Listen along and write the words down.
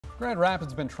Grand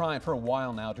Rapids has been trying for a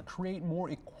while now to create more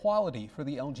equality for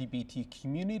the LGBT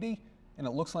community, and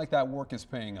it looks like that work is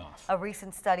paying off. A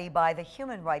recent study by the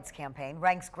Human Rights Campaign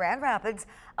ranks Grand Rapids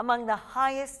among the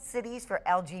highest cities for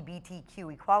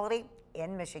LGBTQ equality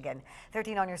in Michigan.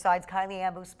 13 on Your Side's Kylie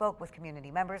Ambu spoke with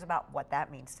community members about what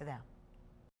that means to them.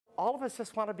 All of us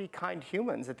just want to be kind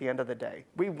humans at the end of the day.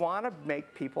 We want to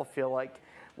make people feel like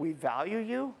we value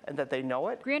you and that they know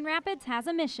it. Grand Rapids has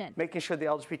a mission, making sure the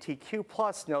LGBTQ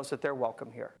plus knows that they're welcome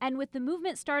here. And with the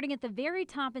movement starting at the very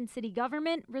top in city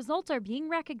government, results are being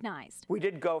recognized. We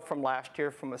did go from last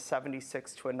year from a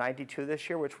 76 to a 92 this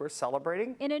year, which we're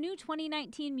celebrating. In a new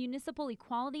 2019 Municipal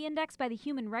Equality Index by the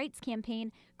Human Rights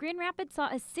Campaign, Grand Rapids saw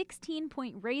a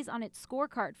 16-point raise on its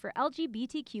scorecard for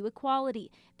LGBTQ equality,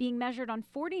 being measured on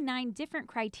 49 different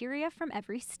criteria from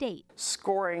every state.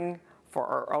 Scoring for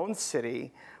our own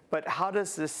city, but how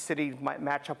does this city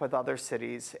match up with other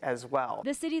cities as well?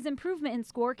 The city's improvement in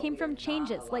score came from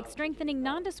changes like strengthening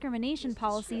non-discrimination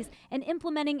policies and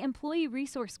implementing employee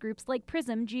resource groups like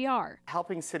PRISM GR.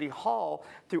 Helping City Hall,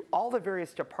 through all the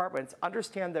various departments,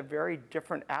 understand the very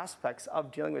different aspects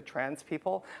of dealing with trans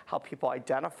people, how people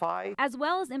identify. As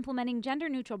well as implementing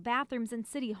gender-neutral bathrooms in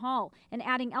City Hall and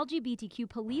adding LGBTQ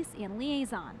police and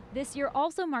liaison. This year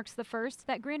also marks the first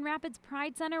that Grand Rapids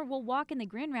Pride Center will walk in the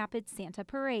Grand Rapids Santa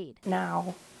Parade.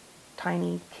 Now,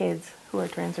 tiny kids who are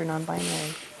trans or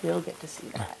non-binary will get to see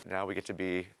that. Now we get to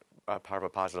be a part of a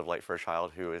positive light for a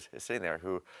child who is sitting there,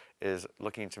 who is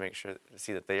looking to make sure,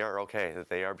 see that they are okay, that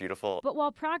they are beautiful. But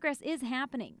while progress is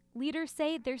happening, leaders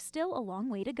say there's still a long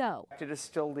way to go. It is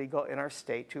still legal in our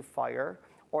state to fire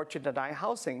or to deny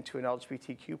housing to an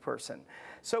LGBTQ person.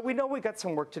 So we know we got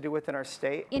some work to do within our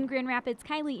state. In Grand Rapids,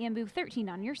 Kylie Ambu, 13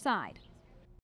 on Your Side.